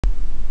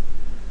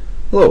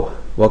Hello,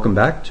 welcome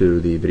back to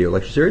the video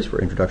lecture series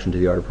for Introduction to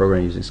the Art of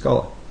Programming using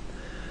Scala.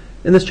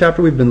 In this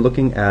chapter we've been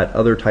looking at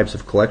other types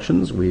of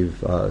collections.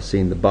 We've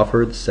seen the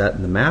buffer, the set,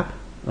 and the map,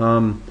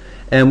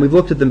 and we've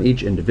looked at them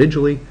each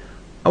individually.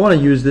 I want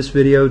to use this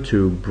video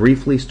to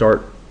briefly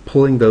start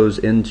pulling those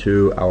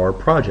into our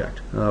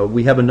project.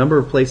 We have a number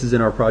of places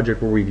in our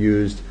project where we've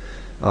used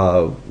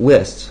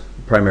lists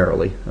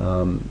primarily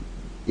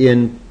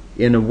in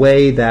a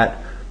way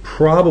that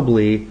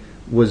probably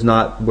was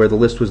not where the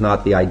list was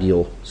not the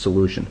ideal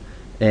solution.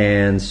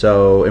 And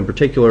so in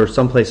particular,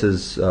 some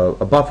places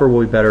a buffer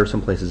will be better,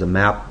 some places a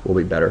map will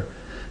be better.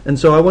 And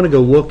so I want to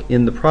go look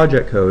in the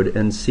project code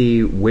and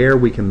see where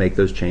we can make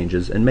those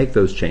changes and make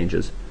those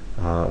changes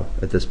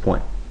at this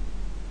point.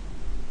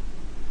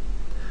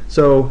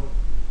 So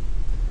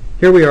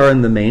here we are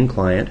in the main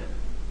client.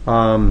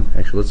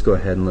 Actually, let's go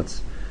ahead and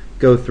let's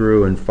go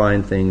through and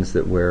find things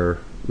that where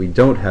we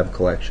don't have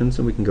collections,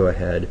 and we can go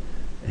ahead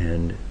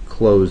and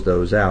close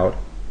those out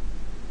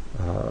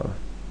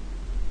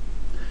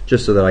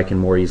just so that I can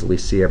more easily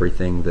see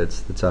everything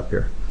that's up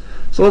here.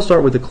 So let's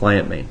start with the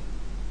client main.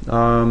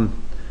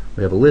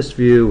 We have a list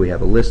view, we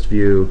have a list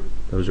view.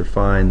 Those are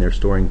fine, they're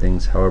storing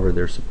things however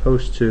they're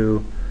supposed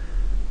to.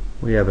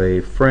 We have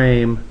a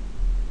frame,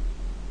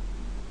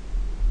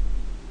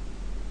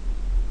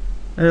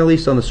 and at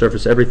least on the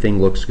surface everything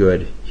looks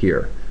good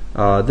here.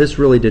 This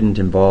really didn't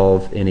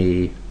involve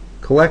any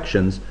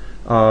collections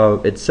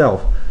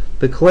itself.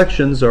 The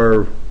collections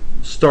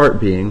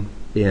start being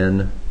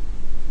in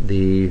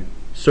the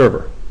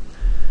server,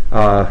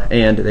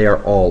 and they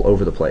are all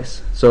over the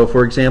place. So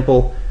for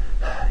example,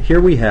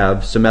 here we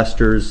have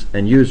semesters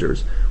and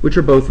users, which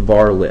are both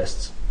var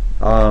lists,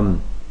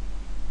 and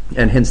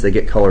hence they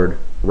get colored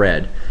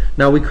red.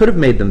 Now we could have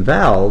made them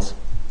vals,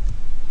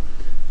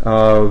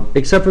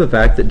 except for the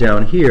fact that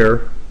down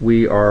here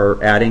we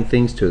are adding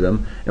things to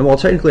them, and while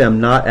technically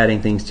I'm not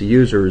adding things to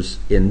users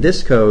in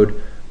this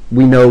code,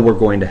 we know we're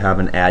going to have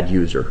an add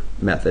user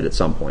method at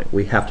some point.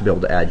 We have to be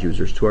able to add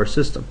users to our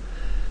system.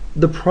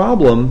 The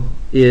problem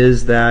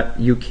is that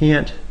you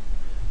can't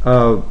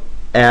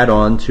add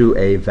on to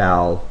a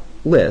val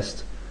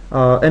list,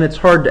 and it's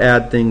hard to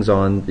add things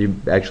on. You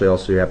actually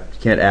also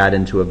can't add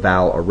into a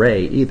val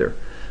array either.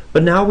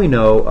 But now we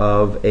know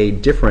of a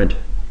different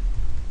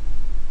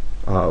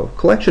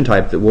collection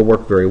type that will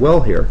work very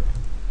well here.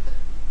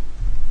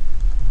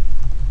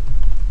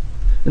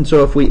 And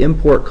so if we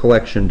import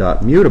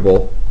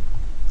collection.mutable,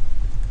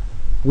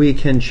 we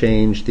can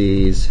change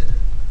these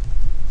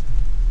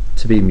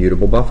to be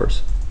mutable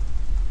buffers.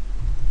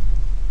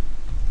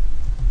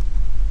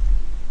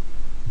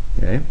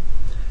 Okay,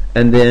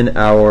 and then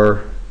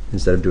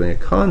instead of doing a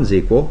cons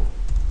equal,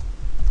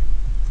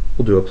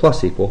 we'll do a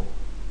plus equal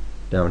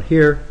down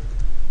here,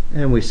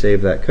 and we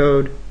save that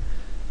code,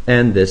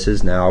 and this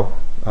is now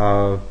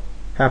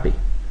happy.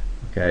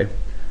 Okay,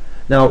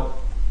 now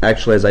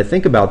actually as I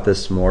think about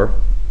this more,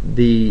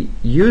 the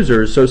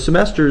users, so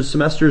semesters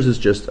is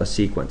just a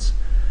sequence.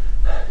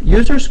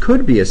 Users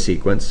could be a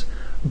sequence,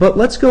 but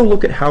let's go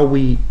look at how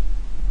we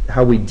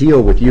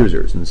deal with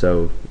users. And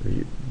so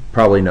you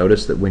probably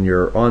notice that when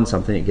you're on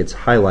something it gets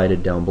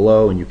highlighted down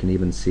below, and you can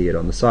even see it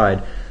on the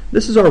side.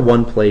 This is our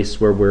one place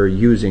where we're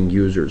using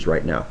users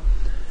right now.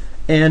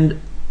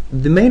 And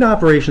the main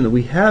operation that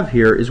we have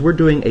here is we're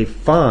doing a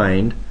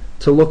find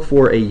to look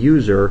for a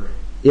user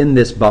in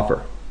this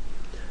buffer.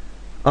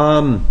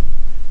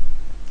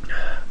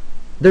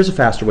 There's a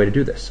faster way to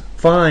do this.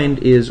 Find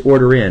is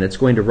order in. It's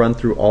going to run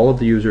through all of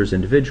the users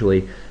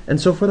individually, and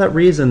so for that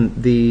reason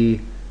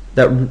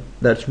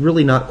that's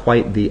really not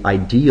quite the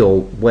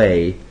ideal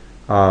way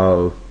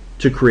to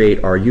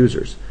create our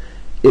users.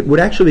 It would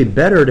actually be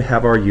better to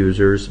have our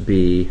users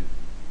be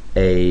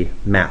a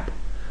map.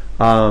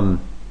 And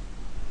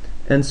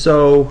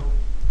so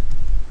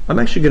I'm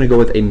actually going to go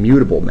with a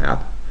mutable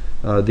map.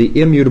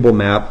 The immutable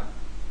map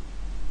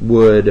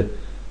would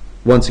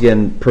once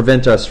again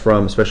prevent us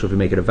from, especially if we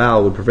make it a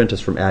val, would prevent us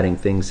from adding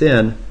things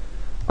in.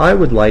 I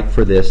would like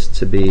for this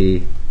to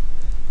be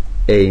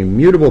a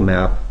mutable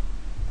map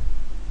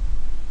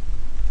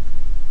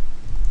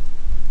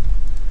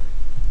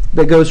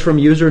that goes from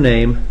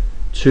username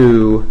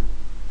to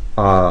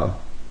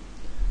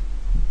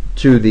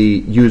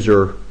the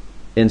user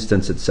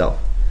instance itself.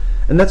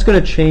 And that's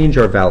going to change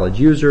our valid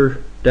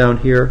user down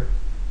here.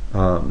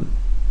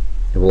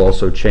 It will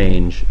also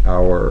change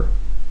our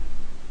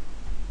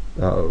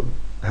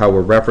how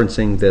we're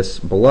referencing this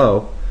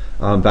below.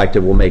 In fact, it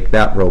will make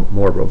that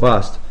more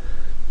robust.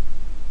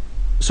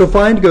 So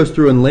find goes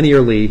through and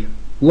linearly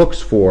looks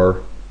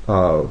for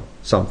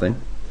something.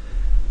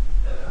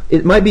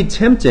 It might be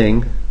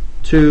tempting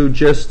to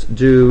just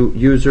do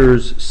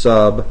users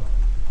sub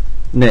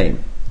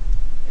name,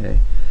 okay?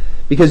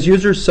 Because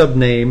users sub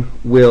name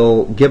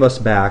will give us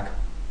back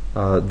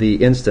the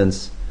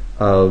instance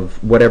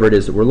of whatever it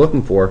is that we're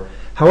looking for.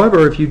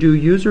 However, if you do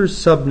users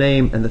sub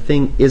name and the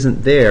thing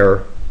isn't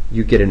there,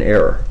 you get an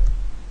error.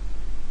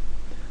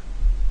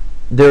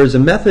 There's a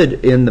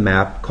method in the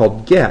map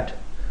called get,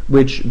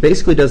 which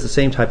basically does the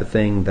same type of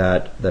thing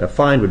that a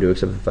find would do,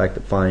 except for the fact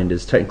that find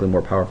is technically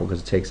more powerful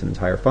because it takes an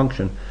entire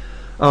function.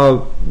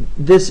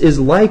 This is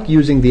like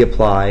using the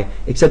apply,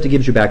 except it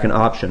gives you back an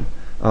option.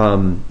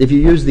 If you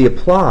use the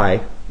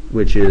apply,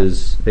 which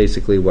is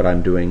basically what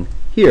I'm doing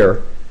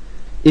here,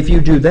 if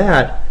you do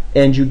that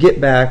and you get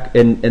back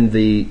and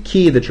the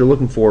key that you're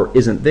looking for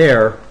isn't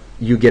there,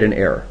 you get an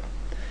error.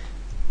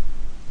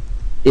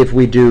 If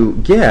we do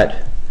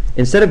get,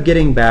 instead of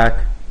getting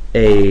back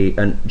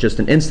just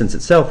an instance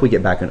itself, we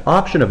get back an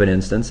option of an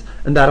instance,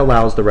 and that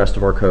allows the rest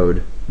of our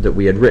code that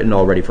we had written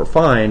already for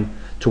find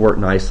to work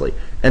nicely.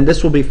 And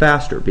this will be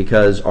faster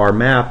because our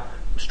map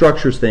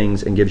structures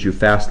things and gives you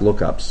fast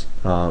lookups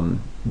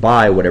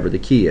by whatever the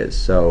key is.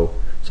 So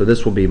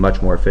this will be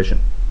much more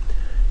efficient.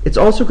 It's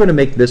also going to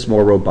make this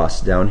more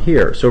robust down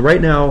here. So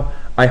right now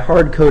I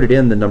hard coded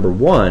in the number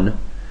 1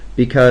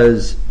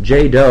 because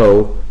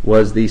JDoe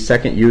was the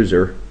second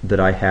user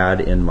that I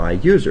had in my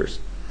users.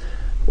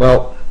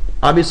 Well,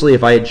 obviously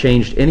if I had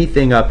changed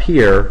anything up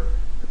here,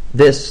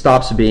 this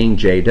stops being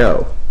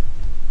JDoe.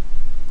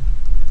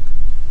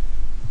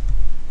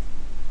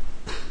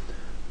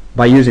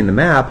 By using the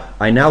map,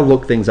 I now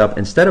look things up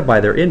instead of by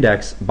their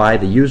index, by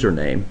the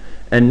username.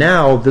 And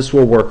now this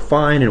will work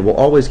fine and will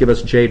always give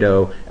us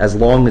JDoe as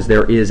long as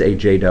there is a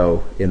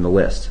JDoe in the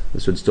list.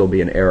 This would still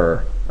be an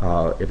error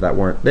if that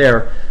weren't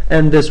there,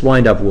 and this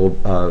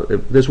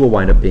will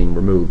wind up being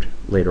removed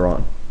later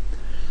on.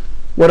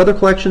 What other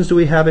collections do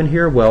we have in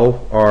here?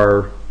 Well,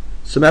 our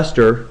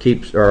server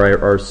keeps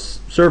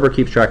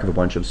track of a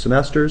bunch of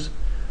semesters.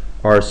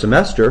 Our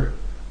semester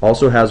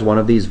also has one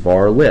of these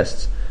var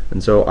lists,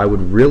 and so I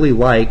would really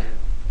like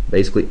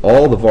basically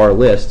all the var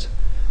lists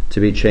to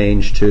be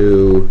changed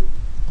to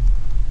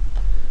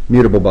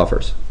mutable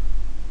buffers.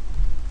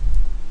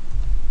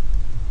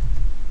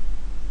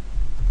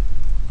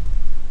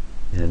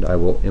 And I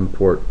will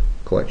import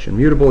collection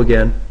mutable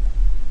again.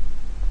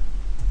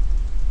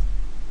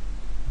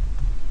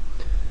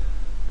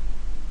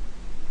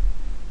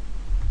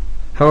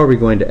 How are we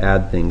going to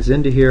add things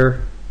into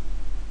here?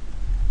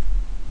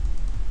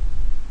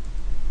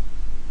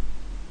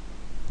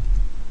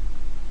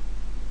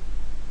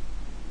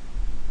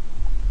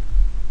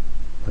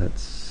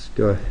 Let's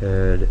go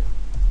ahead.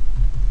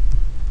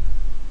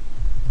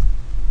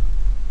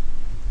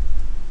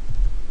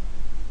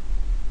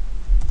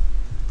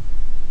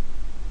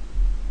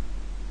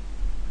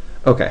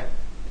 Okay,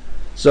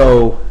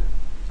 so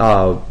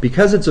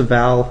because it's a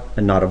val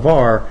and not a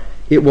var,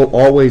 it will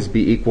always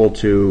be equal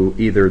to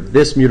either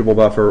this mutable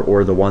buffer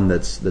or the one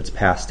that's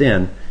passed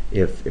in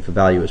if a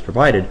value is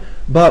provided,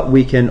 but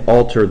we can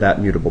alter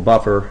that mutable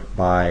buffer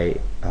by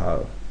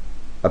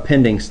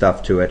appending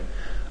stuff to it.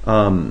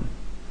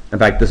 In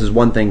fact, this is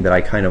one thing that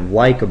I kind of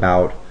like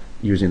about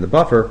using the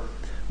buffer.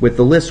 With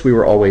the list, we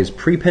were always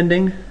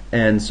prepending,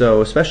 and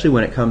so especially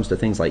when it comes to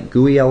things like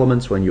GUI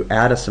elements, when you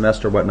add a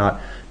semester or whatnot,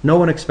 no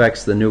one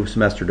expects the new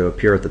semester to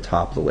appear at the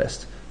top of the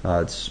list.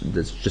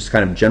 It's just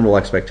kind of general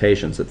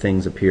expectations that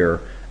things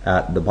appear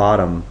at the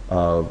bottom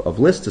of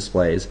list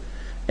displays,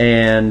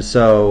 and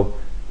so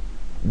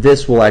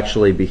this will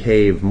actually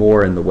behave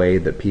more in the way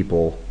that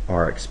people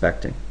are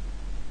expecting.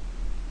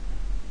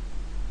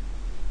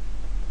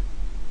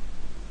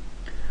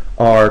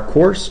 Our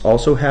course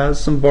also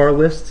has some var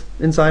lists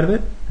inside of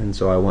it, and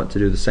so I want to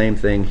do the same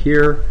thing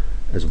here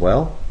as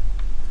well.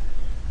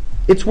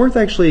 It's worth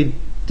actually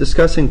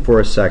discussing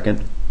for a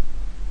second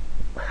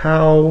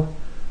how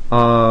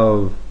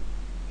good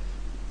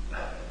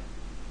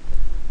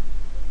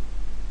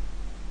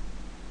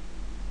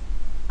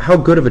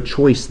of a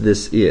choice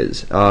this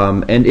is,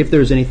 and if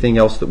there's anything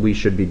else that we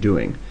should be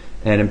doing.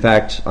 And in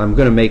fact, I'm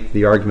going to make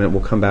the argument,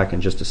 we'll come back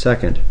in just a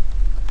second,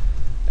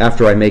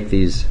 after I make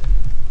these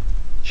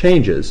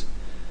changes.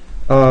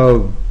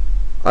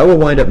 I will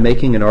wind up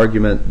making an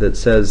argument that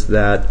says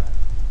that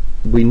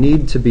we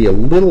need to be a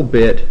little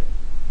bit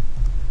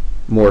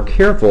more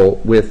careful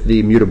with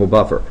the mutable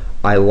buffer.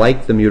 I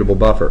like the mutable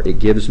buffer. It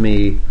gives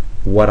me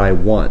what I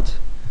want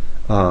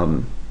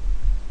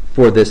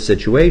for this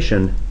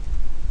situation.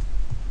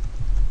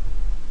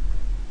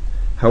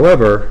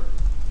 However,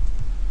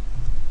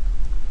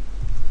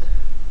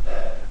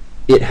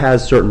 it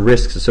has certain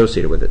risks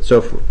associated with it.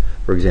 So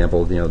for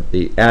example,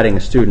 the adding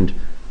a student,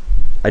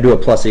 I do a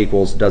plus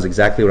equals, does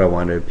exactly what I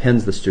wanted, it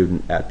appends the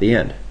student at the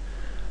end.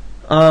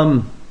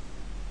 And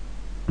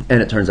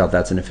it turns out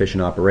that's an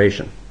efficient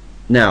operation.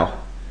 Now,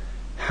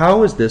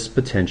 how is this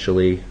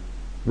potentially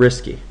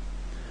risky?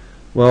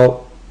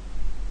 Well,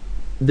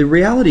 the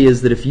reality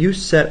is that if you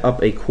set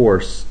up a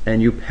course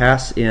and you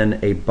pass in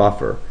a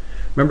buffer,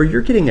 remember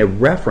you're getting a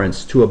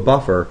reference to a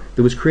buffer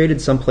that was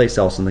created someplace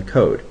else in the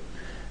code.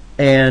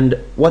 And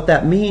what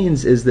that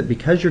means is that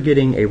because you're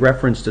getting a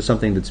reference to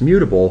something that's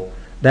mutable,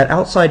 that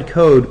outside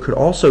code could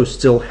also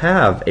still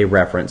have a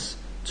reference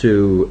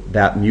to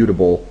that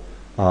mutable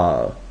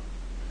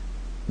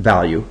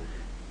value.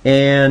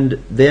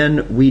 And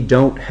then we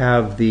don't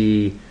have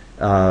the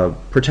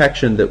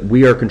protection that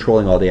we are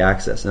controlling all the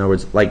access. In other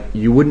words, like,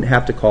 you wouldn't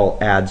have to call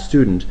add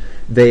student.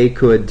 They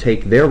could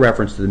take their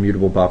reference to the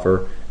mutable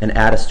buffer and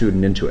add a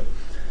student into it.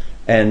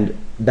 And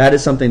that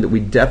is something that we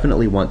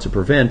definitely want to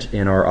prevent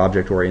in our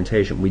object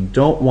orientation. We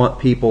don't want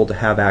people to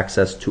have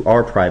access to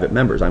our private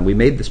members. I mean, we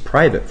made this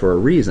private for a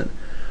reason.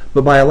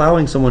 But by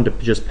allowing someone to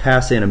just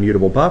pass in a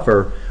mutable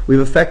buffer, we've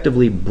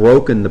effectively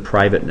broken the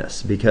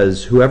privateness,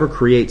 because whoever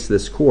creates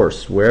this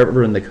course,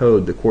 wherever in the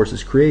code the course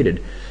is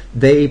created,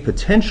 they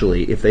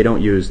potentially, if they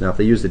don't use, now if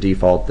they use the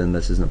default, then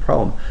this isn't a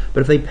problem,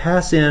 but if they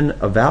pass in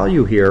a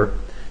value here,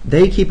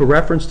 they keep a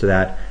reference to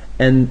that,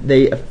 and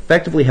they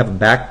effectively have a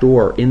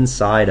backdoor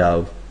inside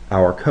of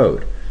our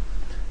code.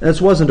 And this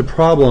wasn't a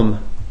problem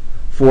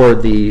for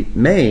the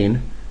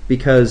main,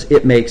 because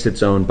it makes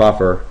its own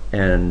buffer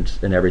and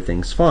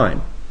everything's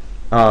fine.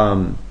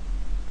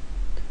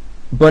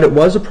 But it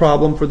was a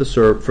problem for the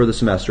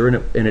semester,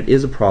 and it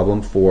is a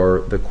problem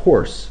for the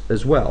course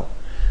as well.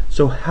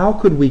 So how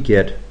could we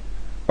get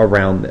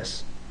around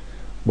this?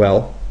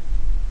 Well,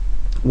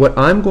 what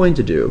I'm going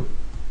to do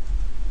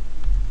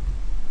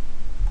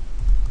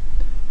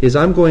is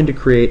I'm going to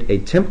create a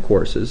temp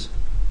courses,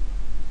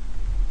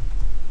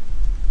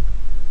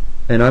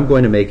 and I'm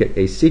going to make it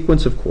a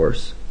sequence of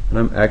course, and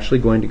I'm actually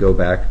going to go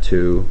back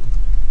to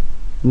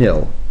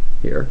nil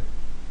here.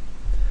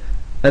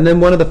 And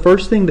then one of the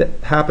first thing that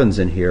happens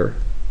in here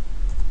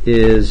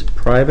is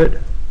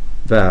private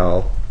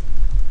val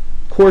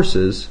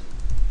courses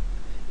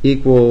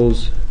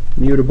equals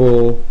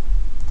mutable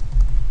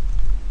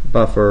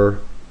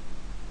buffer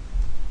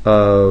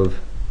of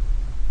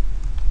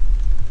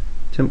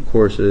temp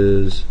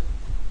courses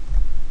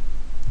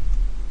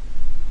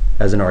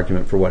as an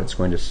argument for what it's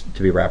going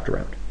to be wrapped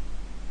around.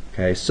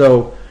 Okay,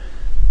 so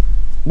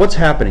what's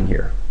happening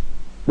here?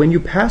 When you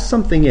pass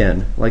something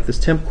in, like this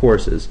temp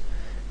courses,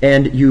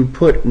 and you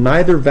put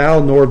neither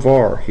val nor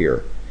var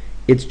here,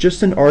 it's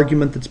just an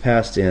argument that's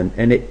passed in,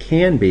 and it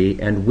can be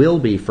and will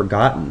be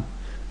forgotten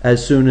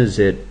as soon as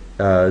it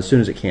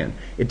can.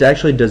 It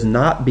actually does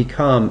not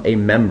become a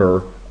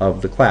member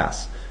of the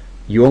class.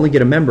 You only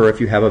get a member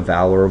if you have a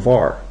val or a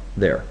var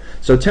there.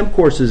 So temp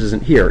courses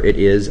isn't here. It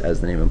is,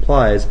 as the name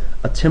implies,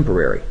 a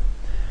temporary.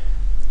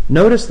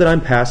 Notice that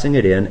I'm passing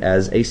it in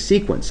as a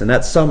sequence, and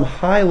that's some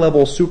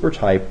high-level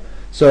supertype.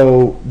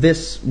 So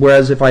this,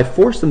 whereas if I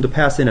force them to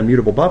pass in a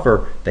mutable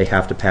buffer, they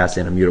have to pass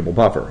in a mutable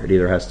buffer. It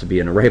either has to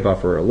be an array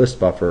buffer or a list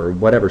buffer or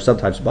whatever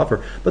subtypes of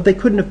buffer, but they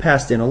couldn't have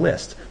passed in a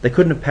list. They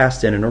couldn't have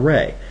passed in an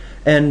array.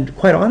 And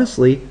quite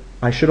honestly,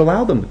 I should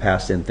allow them to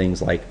pass in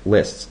things like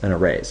lists and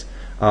arrays.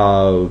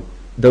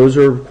 Those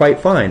are quite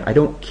fine. I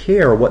don't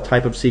care what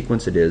type of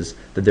sequence it is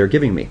that they're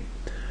giving me.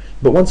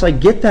 But once I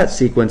get that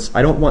sequence,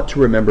 I don't want to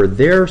remember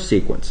their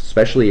sequence,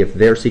 especially if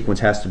their sequence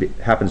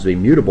happens to be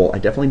mutable. I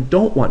definitely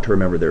don't want to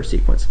remember their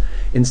sequence.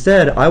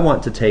 Instead, I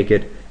want to take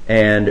it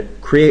and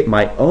create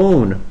my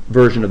own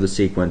version of the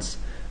sequence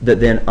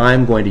that then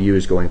I'm going to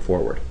use going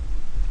forward.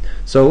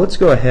 So let's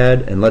go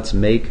ahead and let's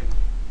make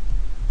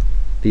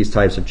these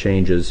types of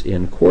changes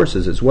in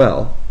courses as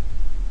well.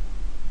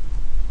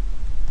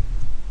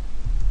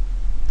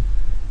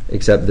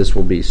 Except this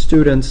will be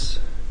students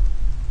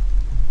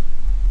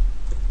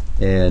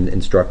and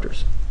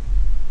instructors.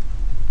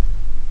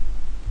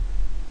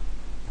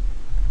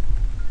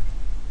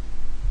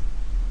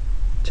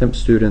 Temp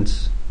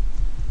students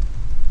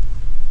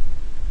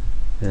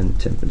and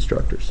temp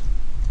instructors.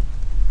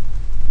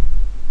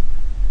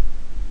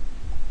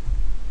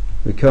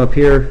 We come up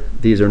here,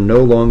 these are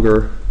no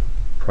longer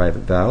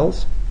private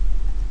vals.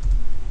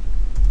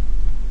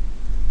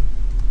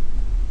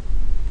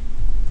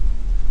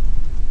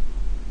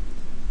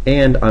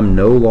 And I'm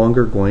no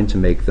longer going to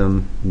make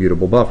them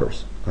mutable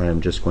buffers. I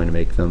am just going to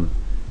make them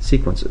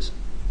sequences.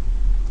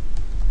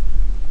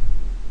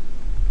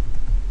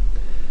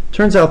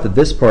 Turns out that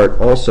this part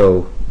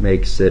also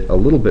makes it a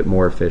little bit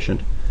more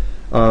efficient.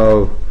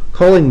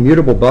 Calling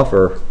mutable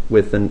buffer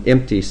with an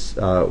empty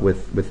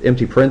with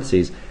empty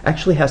parentheses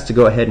actually has to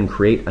go ahead and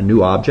create a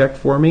new object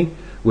for me,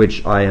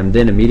 which I am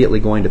then immediately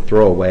going to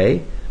throw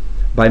away.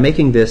 By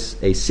making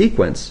this a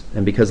sequence,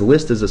 and because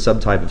list is a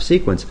subtype of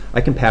sequence,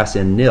 I can pass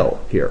in nil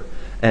here.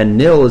 And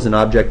nil is an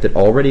object that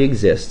already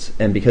exists,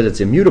 and because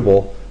it's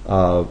immutable,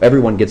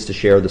 everyone gets to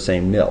share the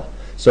same nil.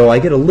 So I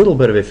get a little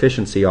bit of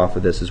efficiency off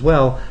of this as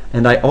well,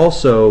 and I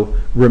also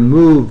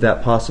remove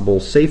that possible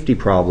safety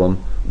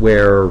problem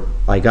where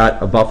I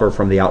got a buffer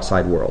from the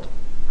outside world.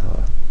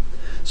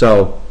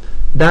 So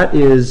that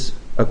is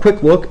a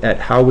quick look at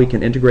how we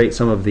can integrate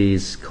some of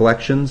these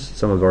collections,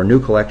 some of our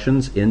new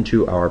collections,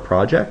 into our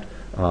project.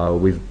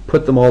 We've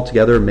put them all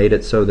together, made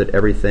it so that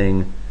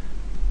everything,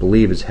 I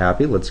believe, is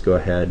happy. Let's go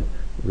ahead.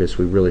 I guess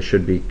we really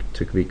should be,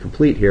 to be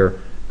complete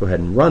here, go ahead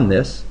and run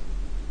this.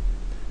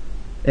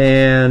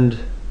 And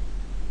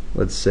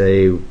let's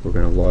say we're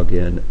going to log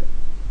in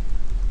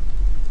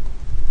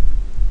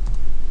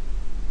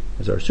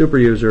as our super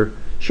user.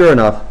 Sure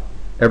enough,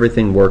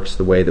 everything works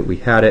the way that we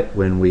had it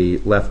when we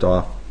left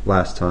off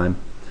last time.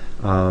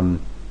 There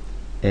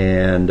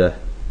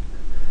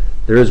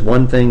is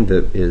one thing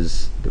that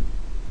is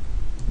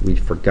we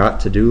forgot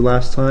to do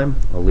last time.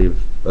 I'll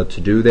leave a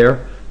to-do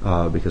there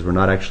because we're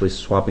not actually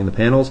swapping the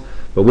panels,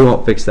 but we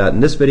won't fix that in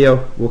this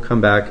video. We'll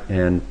come back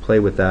and play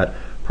with that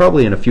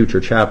probably in a future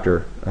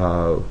chapter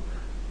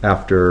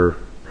after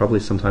probably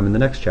sometime in the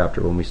next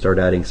chapter when we start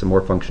adding some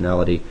more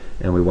functionality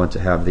and we want to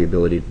have the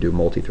ability to do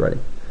multi-threading.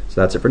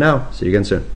 So that's it for now. See you again soon.